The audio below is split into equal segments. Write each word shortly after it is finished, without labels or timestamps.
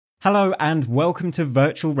Hello and welcome to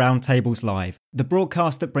Virtual Roundtables Live, the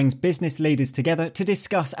broadcast that brings business leaders together to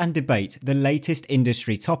discuss and debate the latest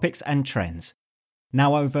industry topics and trends.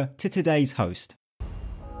 Now over to today's host.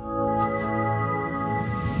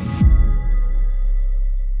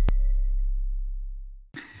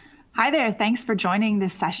 Hi there, thanks for joining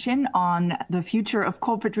this session on the future of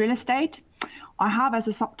corporate real estate. I have as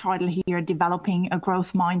a subtitle here, Developing a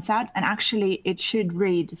Growth Mindset, and actually it should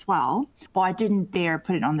read as well, but I didn't dare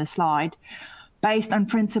put it on the slide, based on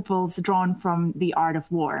principles drawn from The Art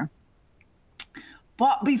of War.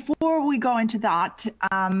 But before we go into that,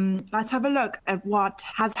 let's have a look at what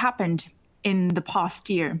has happened in the past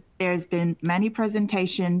year. There's been many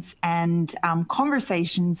presentations and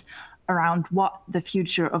conversations around what the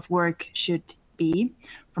future of work should be,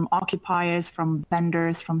 from occupiers, from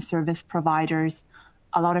vendors, from service providers.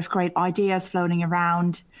 A lot of great ideas floating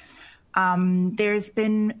around. There's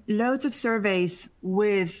been loads of surveys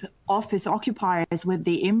with office occupiers, with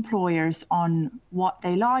the employers on what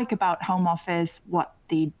they like about home office, what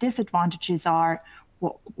the disadvantages are,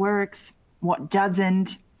 what works, what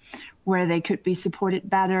doesn't, where they could be supported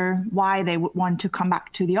better, why they would want to come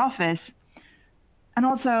back to the office. And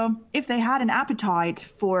also, if they had an appetite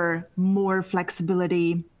for more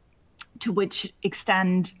flexibility, to which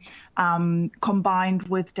extent, combined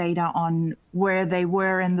with data on where they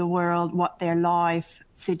were in the world, what their life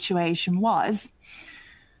situation was.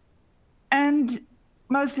 And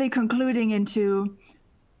mostly concluding into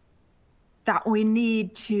that we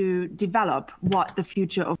need to develop what the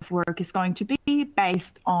future of work is going to be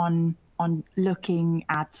based on looking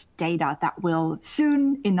at data that we'll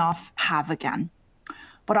soon enough have again.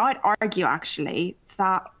 But I'd argue, actually,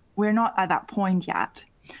 that we're not at that point yet.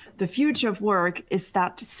 The future of work is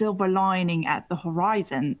that silver lining at the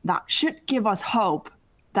horizon that should give us hope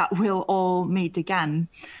that we'll all meet again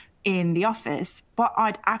in the office. But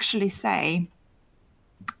I'd actually say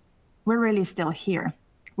we're really still here.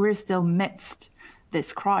 We're still midst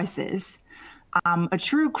this crisis, a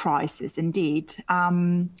true crisis indeed,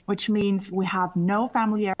 which means we have no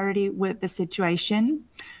familiarity with the situation.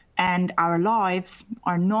 And our lives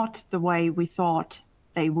are not the way we thought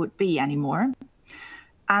they would be anymore.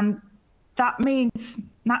 And that means,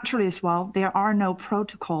 naturally as well, there are no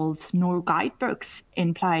protocols nor guidebooks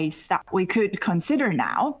in place that we could consider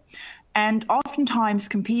now. And oftentimes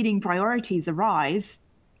competing priorities arise,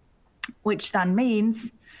 which then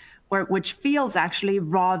means, or which feels actually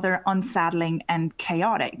rather unsettling and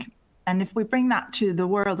chaotic. And if we bring that to the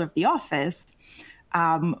world of the office,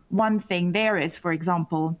 one thing there is, for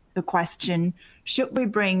example, the question, should we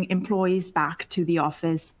bring employees back to the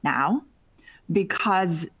office now?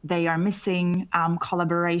 Because they are missing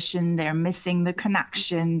collaboration, they're missing the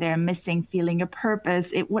connection, they're missing feeling a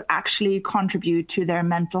purpose. It would actually contribute to their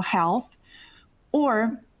mental health.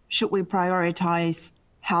 Or should we prioritize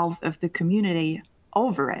health of the community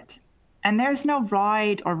over it? And there's no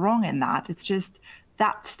right or wrong in that. It's just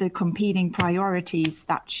that's the competing priorities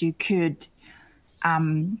that you could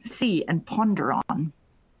see and ponder on.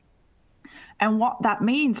 And what that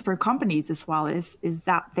means for companies as well is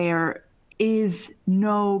that there is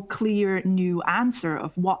no clear new answer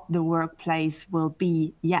of what the workplace will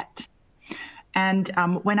be yet. And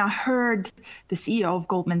when I heard the CEO of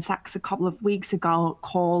Goldman Sachs a couple of weeks ago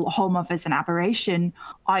call home office an aberration,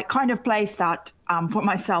 I kind of placed that for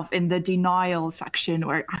myself in the denial section,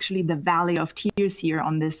 or actually the valley of tears here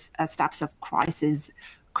on this steps of crisis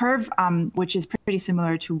curve, which is pretty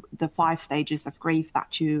similar to the 5 stages of grief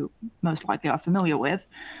that you most likely are familiar with.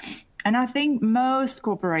 And I think most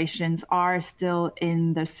corporations are still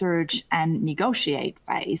in the search and negotiate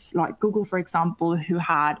phase, like Google, for example, who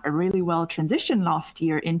had a really well transition last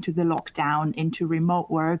year into the lockdown, into remote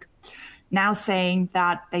work, now saying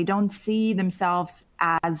that they don't see themselves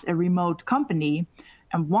as a remote company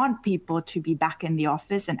and want people to be back in the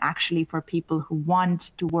office, and actually for people who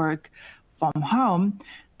want to work from home,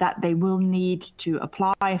 that they will need to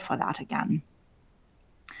apply for that again.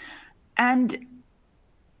 And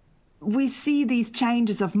we see these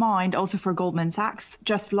changes of mind also for Goldman Sachs.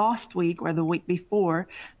 Just last week or the week before,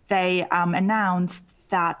 they announced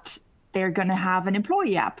that they're going to have an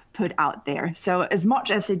employee app put out there. So as much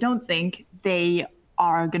as they don't think they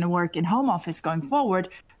are going to work in home office going forward,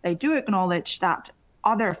 they do acknowledge that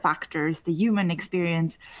other factors, the human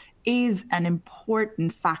experience, is an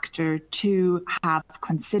important factor to have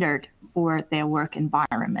considered for their work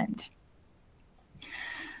environment.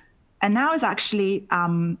 And now is actually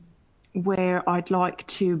where I'd like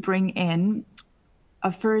to bring in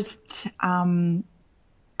a first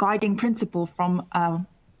guiding principle from a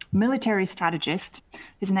military strategist.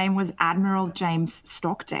 His name was Admiral James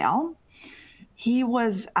Stockdale. He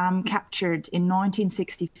was captured in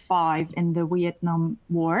 1965 in the Vietnam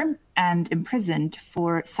War and imprisoned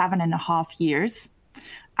for 7.5 years.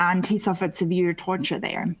 And he suffered severe torture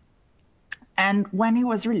there. And when he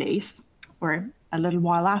was released, or a little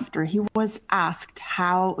while after, he was asked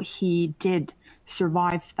how he did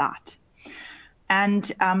survive that. And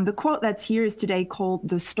the quote that's here is today called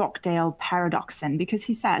the Stockdale Paradoxon, because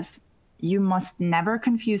he says, "You must never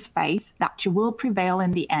confuse faith that you will prevail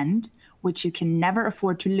in the end, which you can never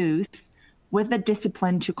afford to lose, with the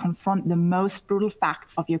discipline to confront the most brutal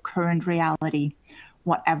facts of your current reality,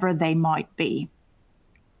 whatever they might be."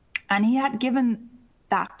 And he had given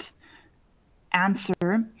that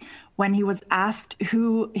answer when he was asked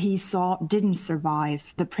who he saw didn't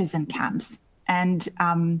survive the prison camps. And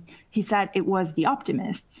he said it was the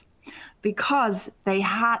optimists, because they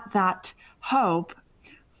had that hope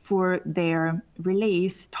for their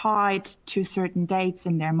release tied to certain dates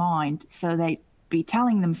in their mind. So they'd be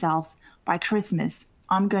telling themselves, by Christmas,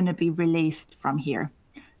 I'm going to be released from here.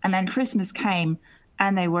 And then Christmas came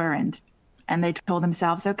and they weren't. And they told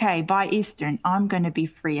themselves, okay, by Easter, I'm going to be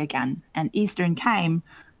free again. And Easter came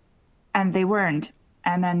and they weren't.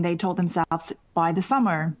 And then they told themselves by the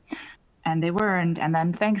summer and they weren't. And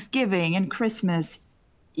then Thanksgiving and Christmas,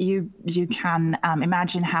 you can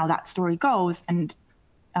imagine how that story goes. And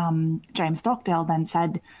James Stockdale then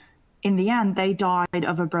said, in the end, they died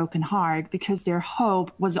of a broken heart because their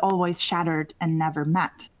hope was always shattered and never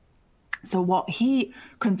met. So what he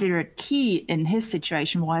considered key in his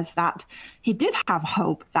situation was that he did have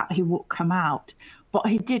hope that he would come out, but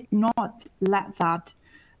he did not let that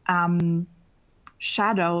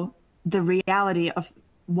shadow the reality of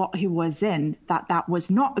what he was in, that was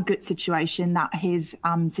not a good situation, that his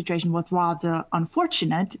situation was rather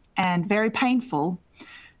unfortunate and very painful,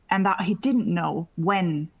 and that he didn't know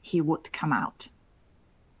when he would come out.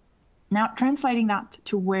 Now, translating that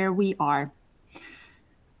to where we are,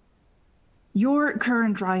 your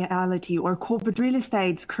current reality or corporate real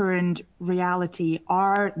estate's current reality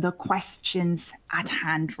are the questions at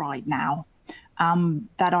hand right now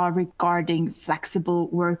that are regarding flexible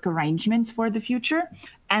work arrangements for the future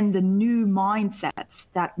and the new mindsets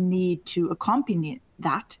that need to accompany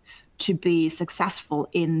that to be successful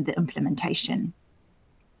in the implementation.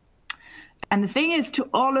 And the thing is, to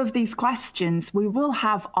all of these questions, we will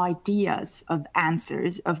have ideas of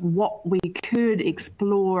answers of what we could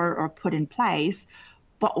explore or put in place,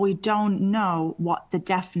 but we don't know what the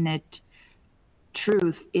definite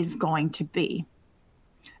truth is going to be.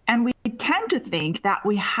 And we tend to think that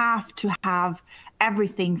we have to have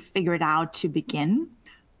everything figured out to begin,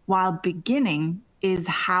 while beginning is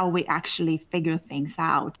how we actually figure things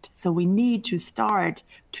out. So we need to start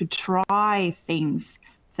to try things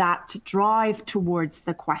that drive towards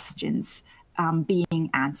the questions being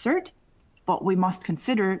answered, but we must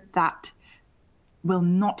consider that we'll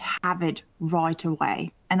not have it right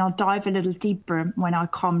away. And I'll dive a little deeper when I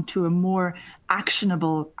come to a more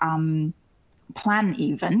actionable plan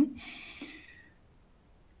even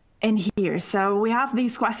in here. So we have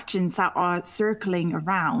these questions that are circling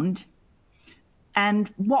around, and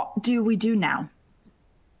what do we do now?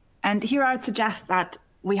 And here I would suggest that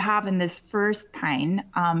we have in this first pane,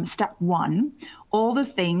 step one, all the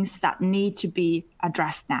things that need to be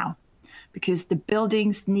addressed now, because the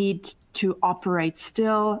buildings need to operate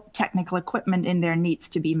still, technical equipment in there needs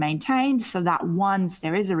to be maintained so that once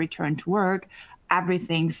there is a return to work,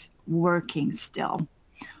 everything's working still.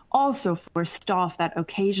 Also for staff that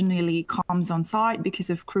occasionally comes on site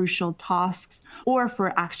because of crucial tasks, or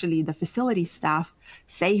for actually the facility staff,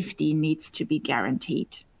 safety needs to be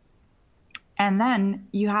guaranteed. And then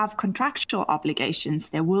you have contractual obligations.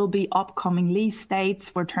 There will be upcoming lease dates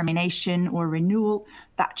for termination or renewal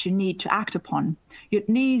that you need to act upon. You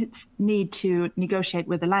need to negotiate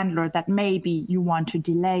with the landlord that maybe you want to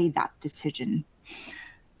delay that decision.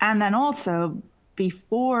 And then also,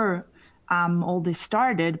 before all this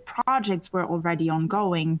started, projects were already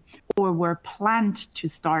ongoing or were planned to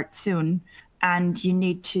start soon. And you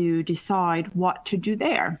need to decide what to do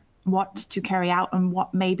there, what to carry out and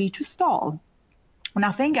what maybe to stall. And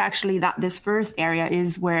I think actually that this first area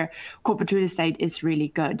is where corporate real estate is really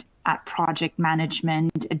good at project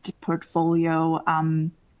management, at portfolio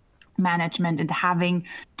management, and having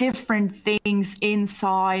different things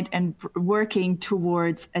inside and working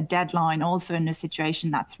towards a deadline, also in a situation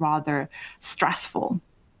that's rather stressful.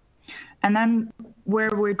 And then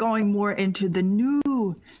where we're going more into the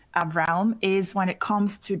new realm is when it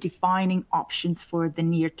comes to defining options for the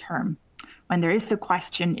near term. When there is a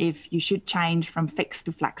question if you should change from fixed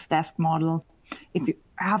to flex desk model, if you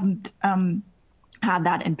haven't had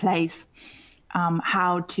that in place,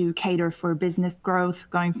 how to cater for business growth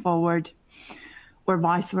going forward, or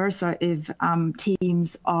vice versa. If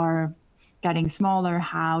teams are getting smaller,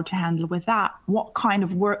 how to handle with that, what kind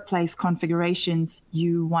of workplace configurations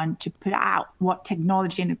you want to put out, what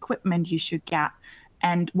technology and equipment you should get,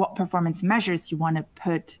 and what performance measures you want to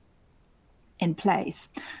put in place.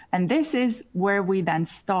 And this is where we then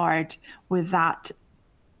start with that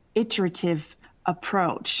iterative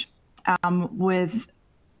approach, with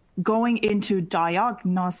going into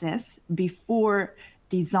diagnosis before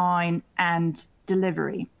design and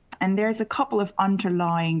delivery. And there's a couple of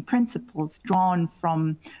underlying principles drawn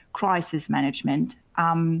from crisis management,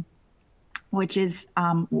 which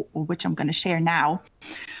I'm going to share now.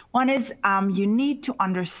 One is you need to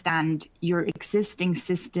understand your existing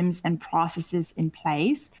systems and processes in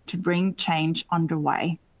place to bring change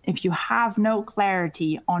underway. If you have no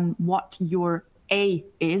clarity on what your A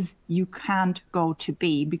is, you can't go to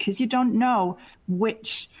B, because you don't know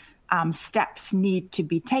which steps need to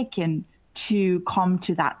be taken to come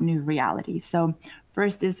to that new reality. So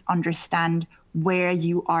first is understand where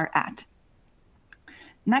you are at.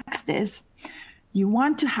 Next is you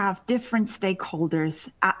want to have different stakeholders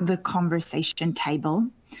at the conversation table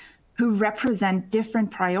who represent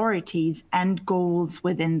different priorities and goals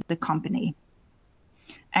within the company.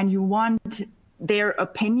 And you want their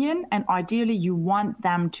opinion, and ideally you want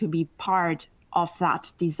them to be part of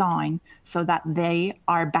that design so that they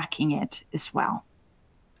are backing it as well.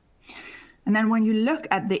 And then when you look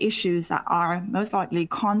at the issues that are most likely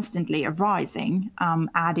constantly arising,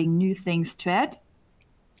 adding new things to it,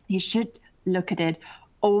 you should look at it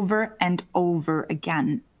over and over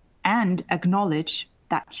again and acknowledge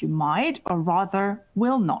that you might, or rather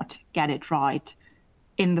will not, get it right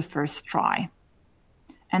in the first try.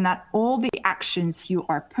 And that all the actions you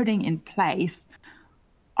are putting in place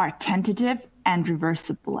are tentative and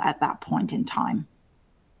reversible at that point in time.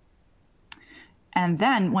 And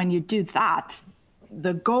then when you do that,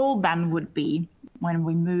 the goal then would be, when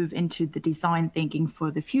we move into the design thinking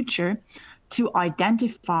for the future, to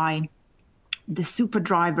identify the super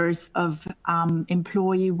drivers of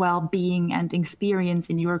employee well-being and experience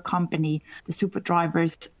in your company, the super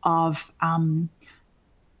drivers of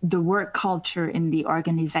the work culture in the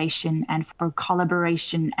organization and for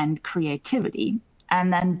collaboration and creativity.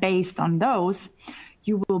 And then based on those,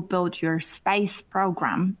 you will build your SPACE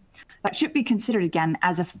program that should be considered again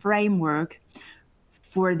as a framework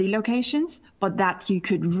for the locations, but that you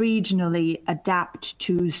could regionally adapt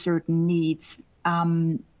to certain needs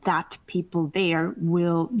that people there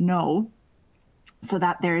will know, so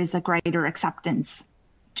that there is a greater acceptance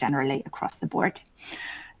generally across the board.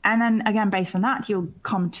 And then again, based on that, you'll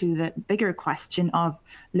come to the bigger question of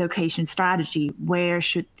location strategy. Where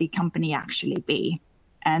should the company actually be?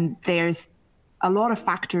 And there's a lot of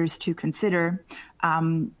factors to consider,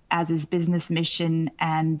 as is business mission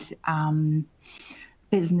and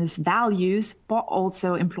business values, but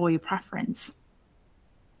also employee preference.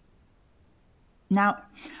 Now,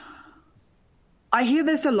 I hear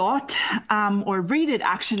this a lot, or read it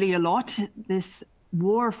actually a lot, this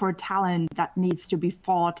war for talent that needs to be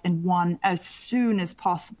fought and won as soon as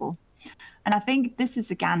possible. And I think this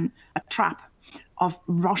is, again, a trap of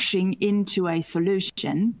rushing into a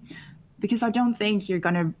solution, because I don't think you're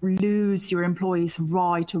going to lose your employees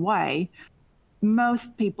right away.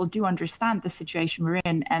 Most people do understand the situation we're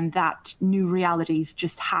in, and that new realities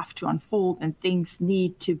just have to unfold, and things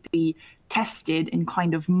need to be tested in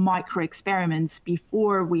kind of micro experiments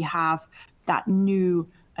before we have that new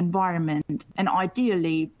environment. And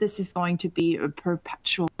ideally, this is going to be a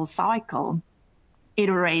perpetual cycle,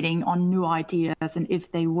 iterating on new ideas and if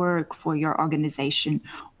they work for your organization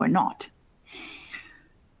or not.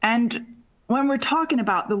 And when we're talking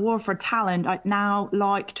about the war for talent, I'd now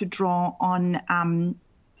like to draw on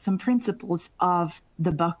some principles of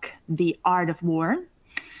the book, The Art of War,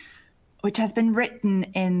 which has been written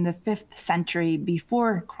in the 5th century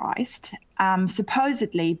before Christ,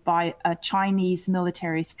 supposedly by a Chinese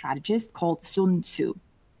military strategist called Sun Tzu.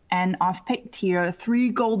 And I've picked here 3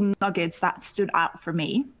 golden nuggets that stood out for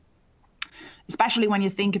me, especially when you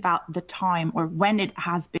think about the time or when it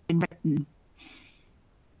has been written.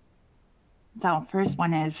 So first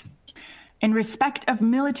one is, in respect of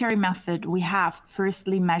military method, we have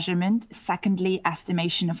firstly measurement, secondly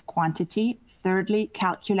estimation of quantity, thirdly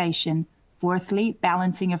calculation, fourthly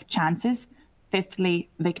balancing of chances, fifthly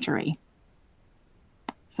victory.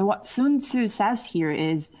 So what Sun Tzu says here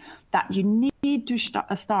is that you need to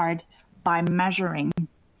start by measuring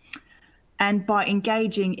and by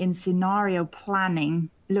engaging in scenario planning,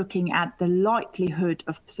 looking at the likelihood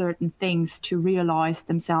of certain things to realize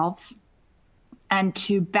themselves. and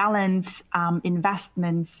to balance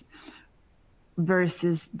investments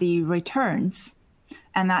versus the returns.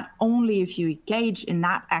 And that only if you engage in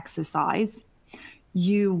that exercise,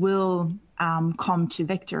 you will come to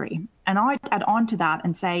victory. And I'd add on to that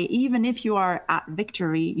and say, even if you are at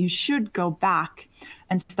victory, you should go back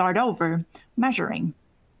and start over measuring.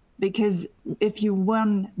 Because if you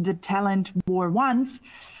won the talent war once,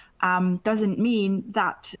 doesn't mean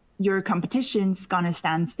that your competition's going to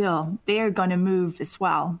stand still. They're going to move as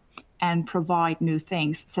well and provide new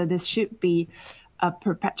things. So this should be a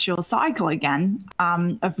perpetual cycle again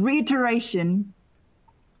of reiteration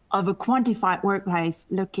of a quantified workplace,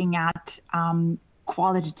 looking at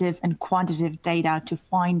qualitative and quantitative data to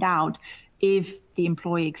find out if the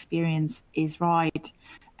employee experience is right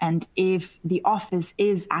and if the office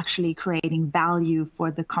is actually creating value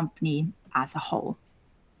for the company as a whole.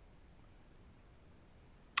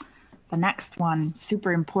 The next one,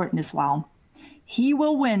 super important as well. He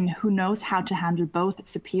will win who knows how to handle both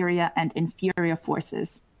superior and inferior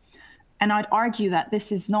forces. And I'd argue that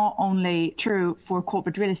this is not only true for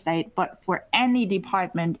corporate real estate, but for any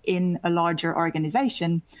department in a larger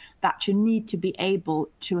organization, that you need to be able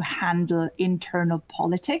to handle internal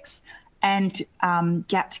politics and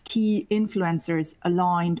get key influencers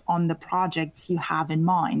aligned on the projects you have in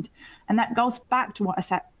mind. And that goes back to what I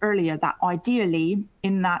said earlier, that ideally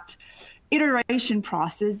in that iteration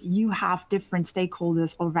process, you have different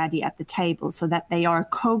stakeholders already at the table so that they are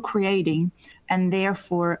co-creating and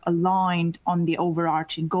therefore aligned on the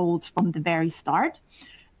overarching goals from the very start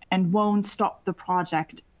and won't stop the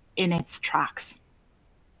project in its tracks.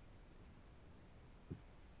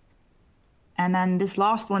 And then this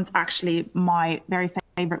last one's actually my very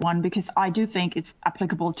favorite one because I do think it's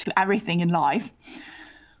applicable to everything in life.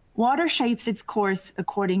 Water shapes its course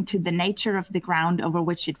according to the nature of the ground over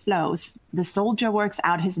which it flows. The soldier works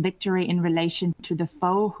out his victory in relation to the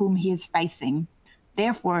foe whom he is facing.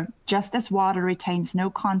 Therefore, just as water retains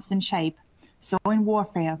no constant shape, so in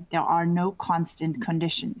warfare there are no constant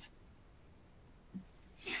conditions.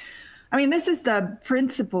 I mean, this is the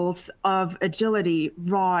principles of agility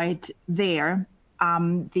right there.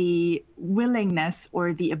 The willingness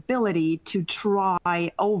or the ability to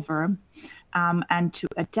try over and to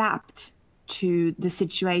adapt to the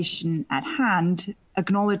situation at hand,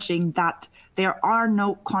 acknowledging that there are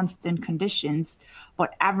no constant conditions,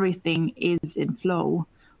 but everything is in flow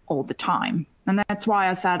all the time. And that's why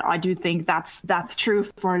I said I do think that's true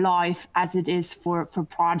for life as it is for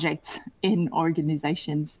projects in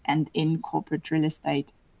organizations and in corporate real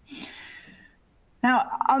estate.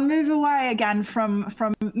 Now, I'll move away again from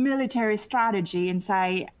military strategy and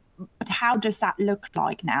say, but how does that look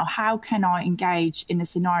like now? How can I engage in a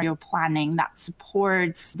scenario planning that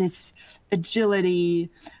supports this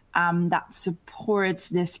agility, that supports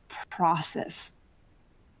this process?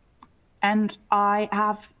 And I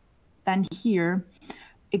have then here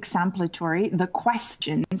exemplary the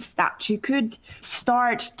questions that you could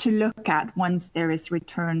start to look at once there is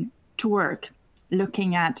return to work,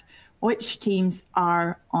 looking at which teams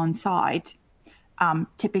are on site,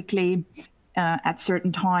 typically at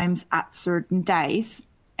certain times, at certain days,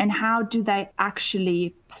 and how do they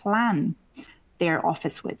actually plan their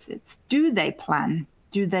office visits? Do they plan?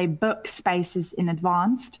 Do they book spaces in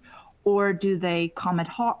advance? Or do they come ad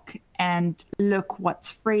hoc and look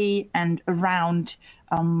what's free and around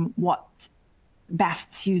what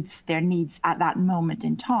best suits their needs at that moment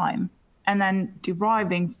in time? And then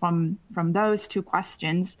deriving from those two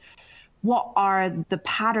questions, what are the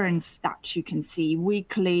patterns that you can see?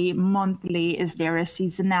 Weekly, monthly, is there a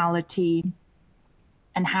seasonality?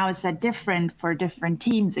 And how is that different for different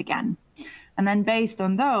teams again? And then based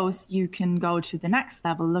on those, you can go to the next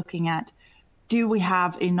level, looking at, do we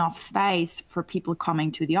have enough space for people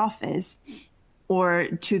coming to the office? Or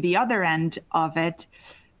to the other end of it,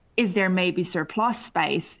 is there maybe surplus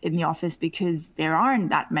space in the office because there aren't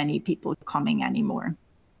that many people coming anymore?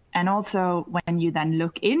 And also, when you then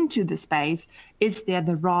look into the space, is there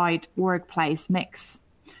the right workplace mix?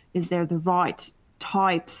 Is there the right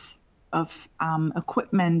types of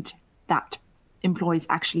equipment that employees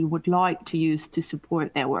actually would like to use to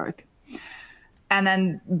support their work? And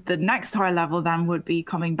then the next higher level then would be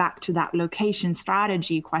coming back to that location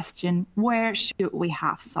strategy question. Where should we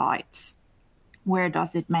have sites? Where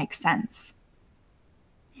does it make sense?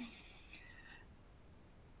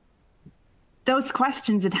 Those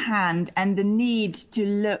questions at hand and the need to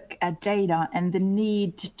look at data and the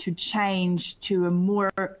need to change to a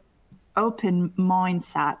more open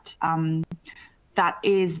mindset that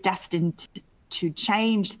is destined to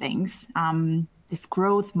change things, this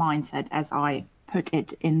growth mindset, as I put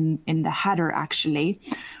it in the header actually,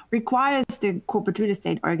 requires the corporate real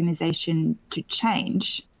estate organization to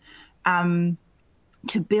change,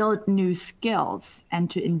 to build new skills and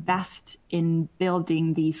to invest in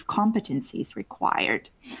building these competencies required.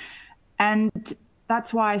 And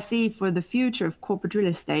that's why I see for the future of corporate real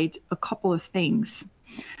estate a couple of things.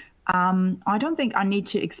 I don't think I need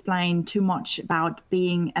to explain too much about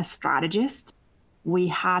being a strategist. We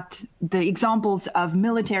had the examples of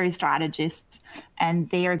military strategists and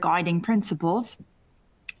their guiding principles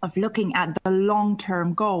of looking at the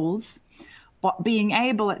long-term goals, but being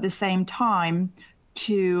able at the same time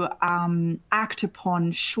to act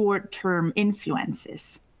upon short-term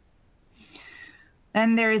influences.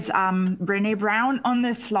 Then there's Brené Brown on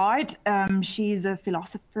this slide. She's a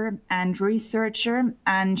philosopher and researcher,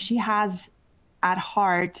 and she has at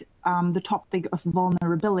heart the topic of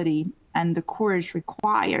vulnerability and the courage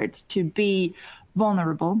required to be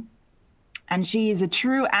vulnerable. And she is a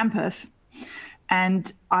true empath.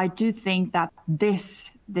 And I do think that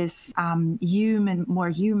this more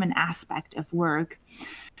human aspect of work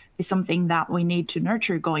is something that we need to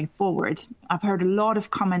nurture going forward. I've heard a lot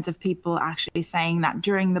of comments of people actually saying that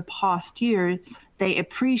during the past year, they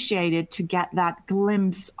appreciated to get that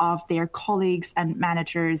glimpse of their colleagues and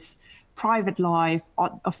managers' private life,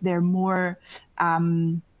 of their more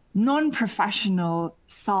non-professional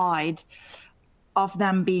side, of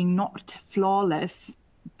them being not flawless,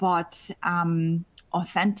 but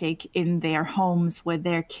authentic in their homes with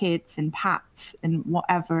their kids and pets and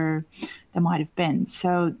whatever there might have been.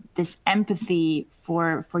 So this empathy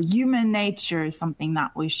for human nature is something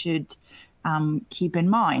that we should keep in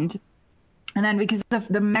mind. And then because of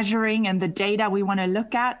the measuring and the data we want to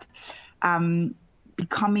look at,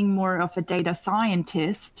 becoming more of a data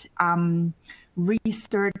scientist,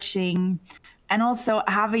 researching, and also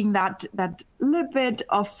having that little bit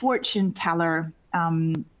of fortune teller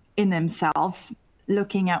in themselves,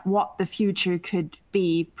 looking at what the future could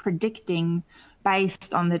be, predicting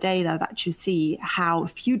based on the data that you see how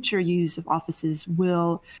future use of offices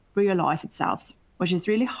will realize itself, which is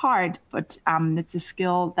really hard, but it's a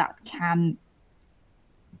skill that can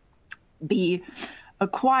be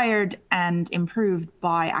acquired and improved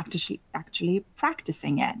by actually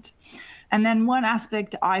practicing it. And then one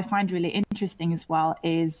aspect I find really interesting as well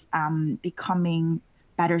is becoming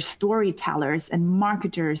better storytellers and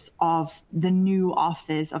marketers of the new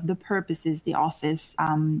office, of the purposes the office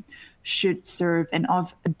should serve, and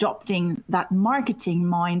of adopting that marketing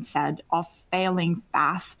mindset of failing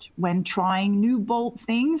fast when trying new bold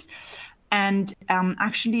things, and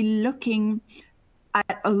actually looking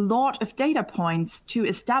at a lot of data points to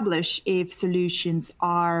establish if solutions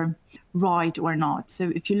are right or not.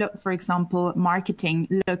 So if you look, for example, marketing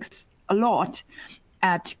looks a lot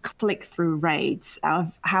at click-through rates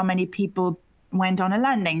of how many people went on a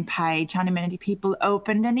landing page, how many people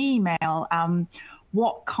opened an email,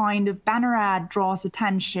 what kind of banner ad draws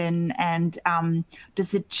attention, and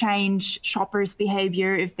does it change shoppers'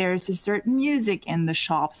 behavior if there's a certain music in the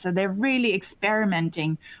shop? So they're really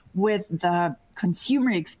experimenting with the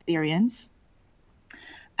consumer experience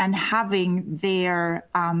and having their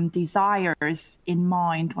desires in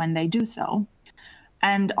mind when they do so.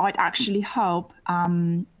 And I'd actually hope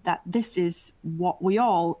that this is what we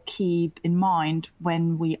all keep in mind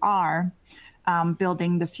when we are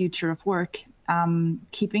building the future of work,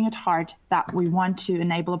 keeping at heart that we want to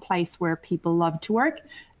enable a place where people love to work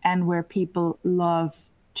and where people love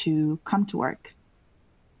to come to work.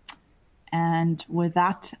 And with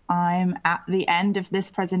that, I'm at the end of this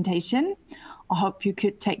presentation. I hope you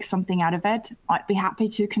could take something out of it. I'd be happy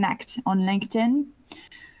to connect on LinkedIn.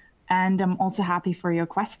 And I'm also happy for your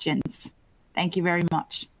questions. Thank you very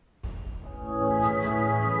much.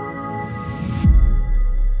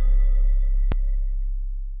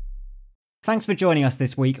 Thanks for joining us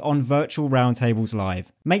this week on Virtual Roundtables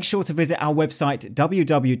Live. Make sure to visit our website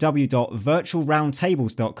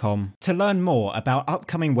www.virtualroundtables.com to learn more about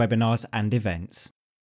upcoming webinars and events.